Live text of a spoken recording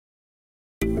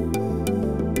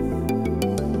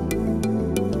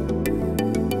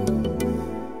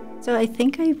So I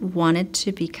think I wanted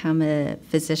to become a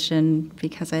physician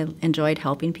because I enjoyed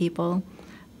helping people.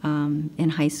 In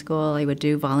high school, I would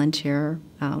do volunteer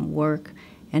work,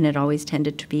 and it always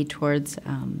tended to be towards,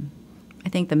 I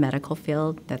think, the medical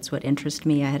field. That's what interested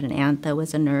me. I had an aunt that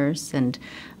was a nurse, and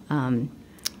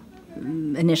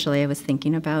initially I was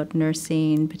thinking about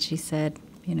nursing, but she said,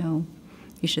 you know,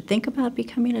 you should think about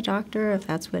becoming a doctor if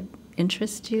that's what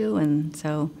interests you, and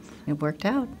so it worked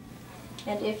out.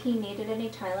 And if he needed any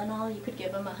Tylenol, you could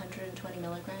give him 120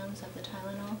 milligrams of the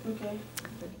Tylenol. Okay.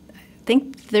 I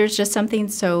think there's just something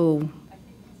so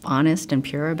honest and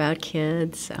pure about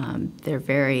kids. They're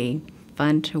very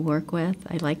fun to work with.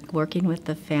 I like working with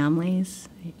the families.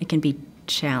 It can be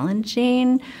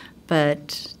challenging,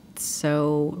 but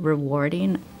so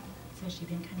rewarding. So has she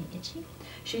been kind of itchy?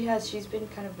 She has. She's been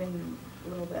a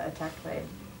little bit attacked by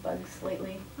bugs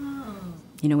lately. Oh.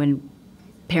 You know, when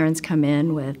parents come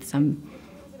in with some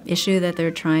issue that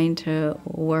they're trying to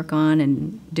work on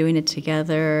and doing it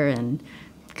together and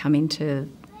coming to,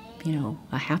 you know,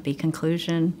 a happy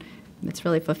conclusion, it's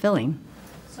really fulfilling.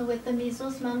 So with the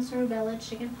measles, mumps, rubella,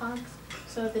 chickenpox,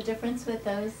 so the difference with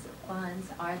those ones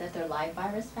are that they're live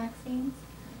virus vaccines?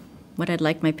 What I'd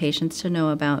like my patients to know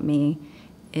about me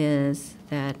is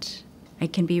that I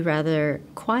can be rather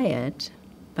quiet,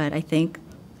 but I think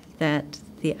that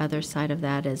the other side of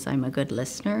that is I'm a good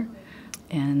listener,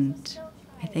 and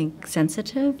I think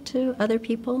sensitive to other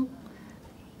people.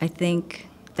 I think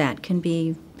that can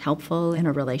be helpful in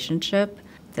a relationship,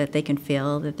 that they can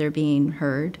feel that they're being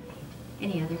heard.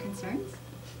 Any other concerns?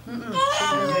 She's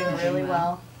been doing really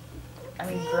well. I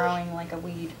mean, growing like a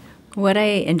weed. What I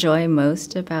enjoy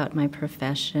most about my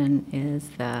profession is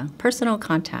the personal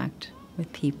contact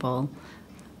with people.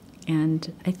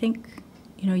 And I think,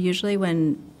 you know, usually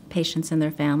when patients and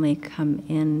their family come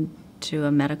in to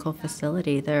a medical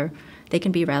facility, they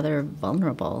can be rather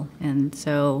vulnerable. And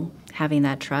so having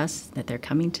that trust that they're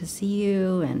coming to see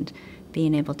you and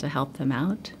being able to help them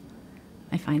out,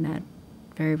 I find that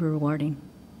very rewarding.